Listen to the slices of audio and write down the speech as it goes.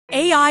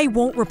AI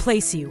won't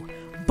replace you,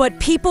 but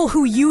people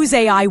who use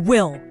AI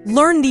will.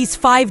 Learn these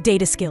 5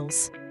 data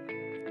skills.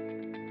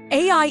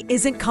 AI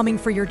isn't coming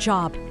for your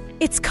job,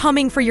 it's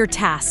coming for your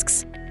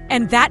tasks.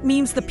 And that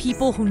means the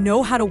people who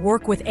know how to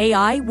work with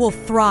AI will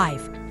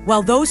thrive,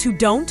 while those who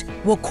don't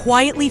will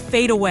quietly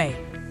fade away.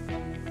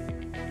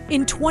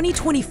 In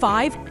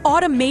 2025,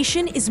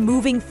 automation is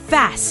moving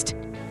fast.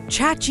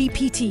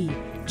 ChatGPT,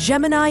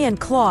 Gemini, and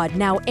Claude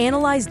now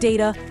analyze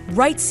data,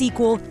 write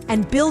SQL,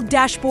 and build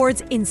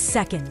dashboards in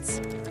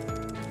seconds.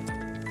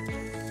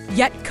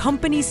 Yet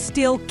companies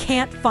still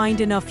can't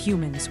find enough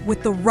humans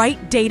with the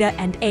right data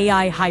and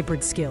AI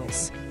hybrid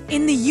skills.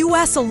 In the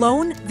US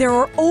alone, there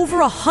are over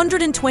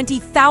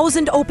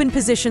 120,000 open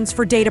positions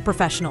for data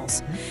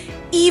professionals,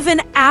 even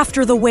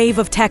after the wave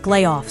of tech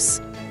layoffs.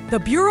 The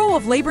Bureau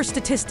of Labor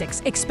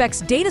Statistics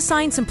expects data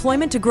science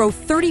employment to grow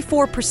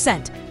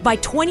 34% by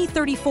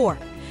 2034,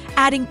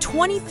 adding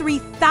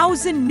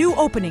 23,000 new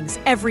openings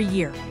every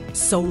year.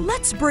 So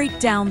let's break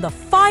down the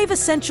 5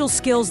 essential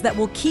skills that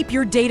will keep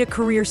your data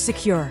career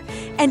secure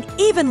and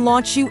even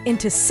launch you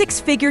into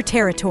 6-figure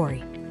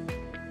territory.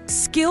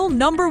 Skill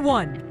number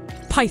 1.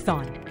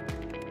 Python.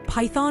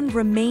 Python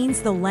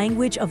remains the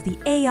language of the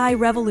AI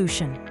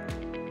revolution.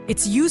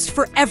 It's used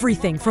for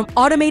everything from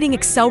automating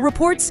Excel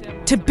reports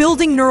to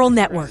building neural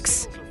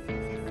networks.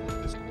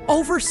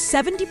 Over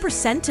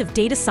 70% of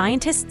data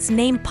scientists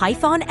name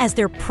Python as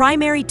their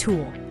primary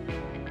tool.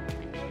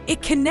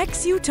 It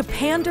connects you to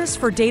pandas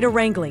for data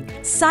wrangling,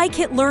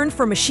 scikit-learn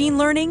for machine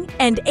learning,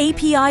 and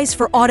APIs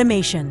for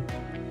automation.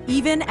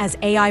 Even as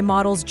AI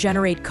models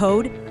generate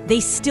code, they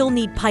still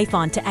need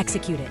Python to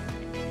execute it.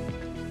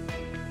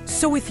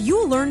 So if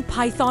you learn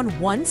Python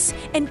once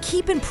and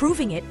keep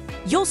improving it,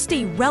 you'll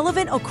stay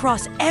relevant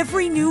across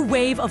every new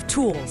wave of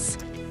tools.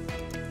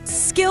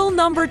 Skill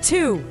number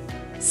 2,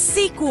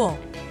 SQL.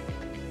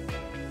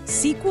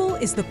 SQL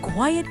is the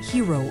quiet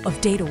hero of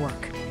data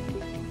work.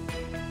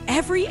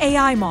 Every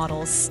AI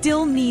model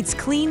still needs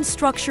clean,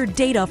 structured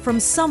data from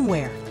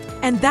somewhere,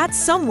 and that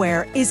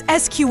somewhere is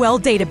SQL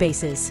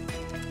databases.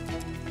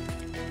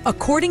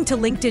 According to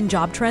LinkedIn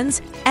Job Trends,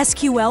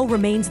 SQL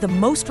remains the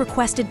most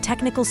requested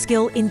technical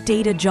skill in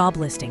data job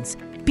listings,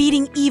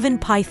 beating even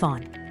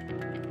Python.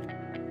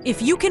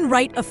 If you can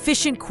write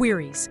efficient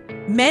queries,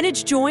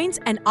 manage joins,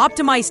 and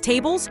optimize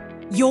tables,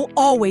 you'll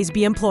always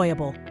be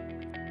employable.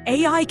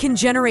 AI can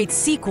generate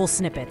SQL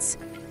snippets,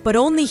 but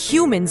only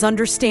humans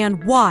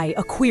understand why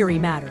a query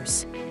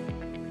matters.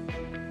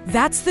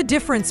 That's the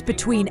difference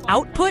between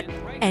output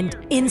and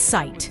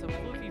insight.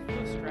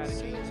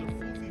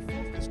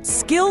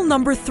 Skill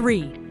number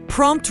 3,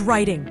 prompt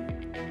writing.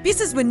 This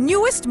is the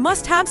newest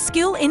must-have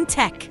skill in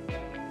tech.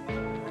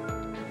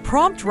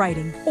 Prompt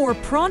writing, or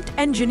prompt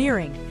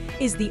engineering,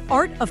 is the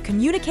art of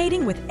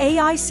communicating with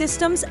AI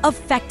systems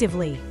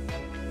effectively.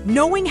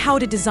 Knowing how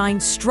to design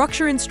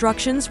structure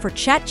instructions for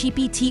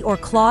ChatGPT or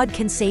Claude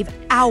can save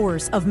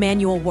hours of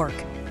manual work.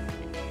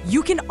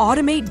 You can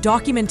automate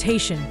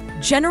documentation,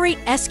 generate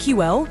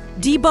SQL,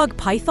 debug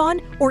Python,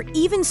 or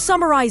even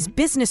summarize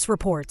business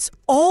reports,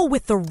 all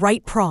with the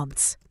right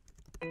prompts.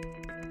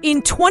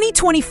 In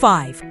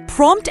 2025,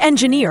 prompt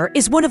engineer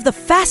is one of the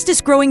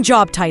fastest growing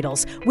job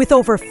titles, with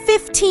over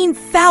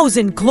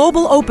 15,000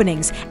 global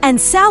openings and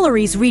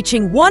salaries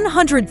reaching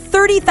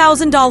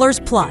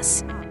 $130,000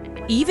 plus.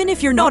 Even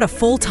if you're not a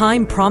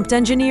full-time prompt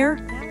engineer,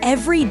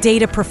 every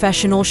data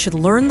professional should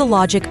learn the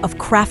logic of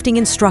crafting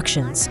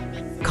instructions,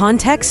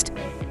 context,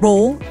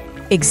 role,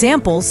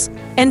 examples,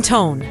 and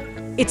tone.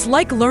 It's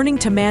like learning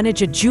to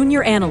manage a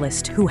junior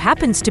analyst who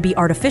happens to be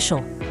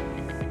artificial.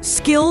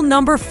 Skill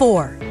number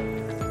 4,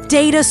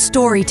 data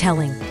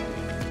storytelling.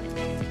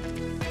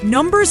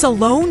 Numbers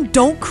alone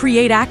don't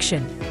create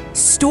action.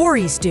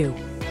 Stories do.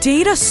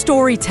 Data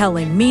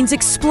storytelling means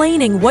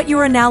explaining what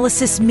your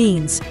analysis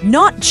means,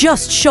 not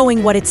just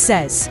showing what it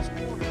says.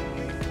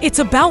 It's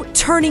about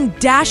turning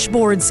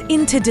dashboards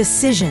into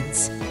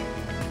decisions.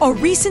 A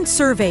recent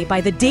survey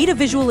by the Data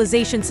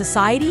Visualization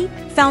Society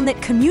found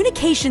that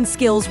communication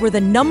skills were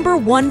the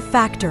 #1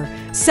 factor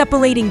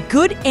separating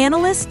good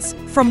analysts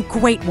from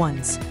great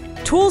ones.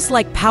 Tools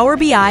like Power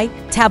BI,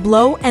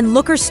 Tableau, and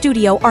Looker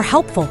Studio are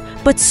helpful,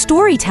 but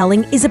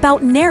storytelling is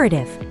about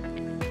narrative.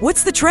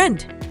 What's the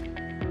trend?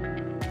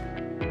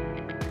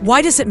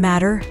 Why does it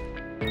matter?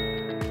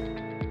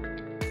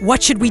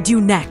 What should we do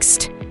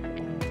next?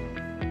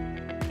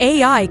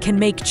 AI can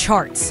make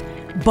charts,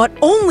 but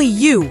only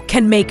you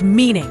can make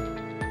meaning.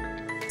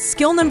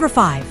 Skill number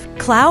 5,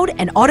 cloud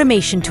and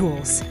automation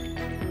tools.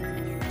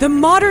 The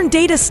modern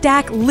data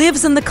stack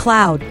lives in the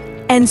cloud,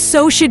 and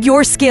so should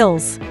your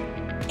skills.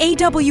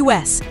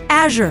 AWS,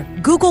 Azure,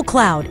 Google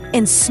Cloud,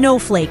 and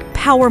Snowflake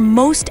power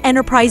most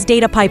enterprise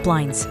data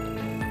pipelines.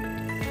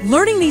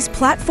 Learning these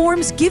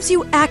platforms gives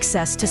you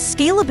access to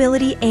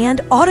scalability and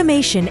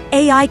automation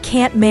AI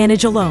can't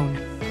manage alone.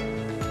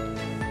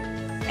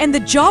 And the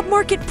job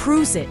market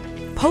proves it.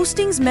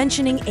 Postings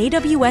mentioning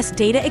AWS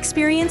data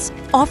experience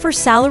offer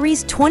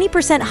salaries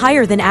 20%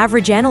 higher than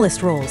average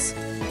analyst roles.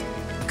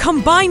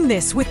 Combine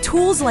this with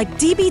tools like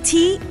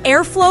dbt,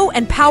 Airflow,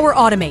 and Power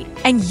Automate,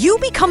 and you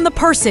become the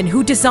person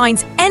who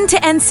designs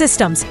end-to-end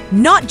systems,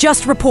 not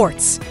just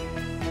reports.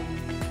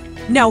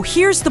 Now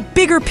here's the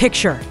bigger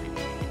picture.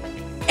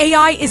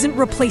 AI isn't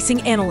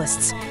replacing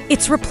analysts,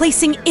 it's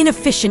replacing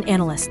inefficient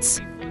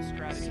analysts.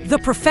 The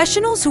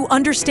professionals who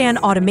understand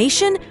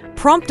automation,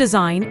 prompt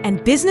design,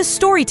 and business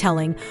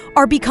storytelling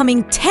are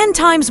becoming 10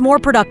 times more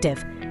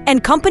productive,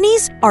 and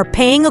companies are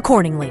paying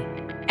accordingly.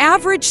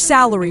 Average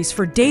salaries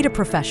for data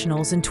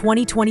professionals in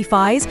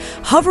 2025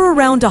 hover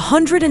around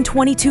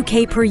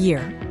 $122K per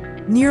year,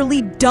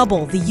 nearly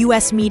double the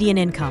US median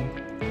income.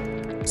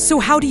 So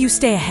how do you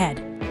stay ahead?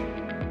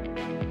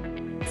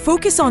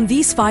 Focus on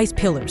these 5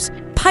 pillars: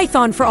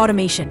 Python for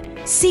automation,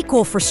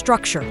 SQL for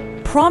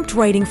structure, prompt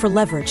writing for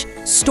leverage,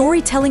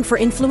 storytelling for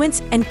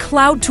influence, and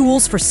cloud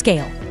tools for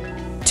scale.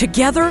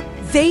 Together,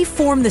 they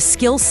form the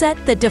skill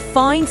set that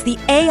defines the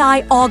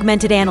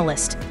AI-augmented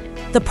analyst,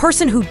 the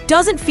person who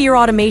doesn't fear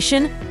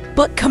automation,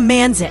 but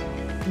commands it.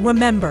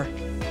 Remember,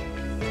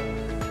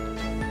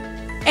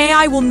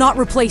 AI will not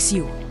replace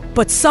you,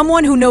 but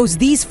someone who knows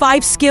these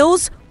 5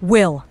 skills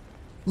will.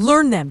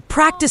 Learn them,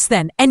 practice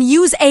them, and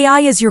use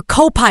AI as your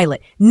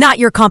co-pilot, not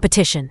your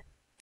competition.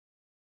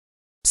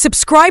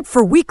 Subscribe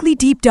for weekly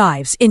deep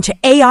dives into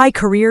AI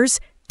careers,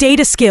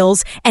 data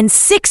skills, and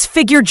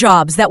 6-figure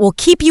jobs that will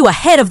keep you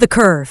ahead of the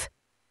curve.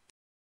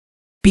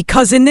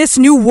 Because in this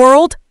new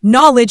world,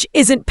 knowledge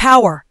isn't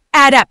power,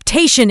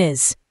 adaptation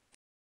is.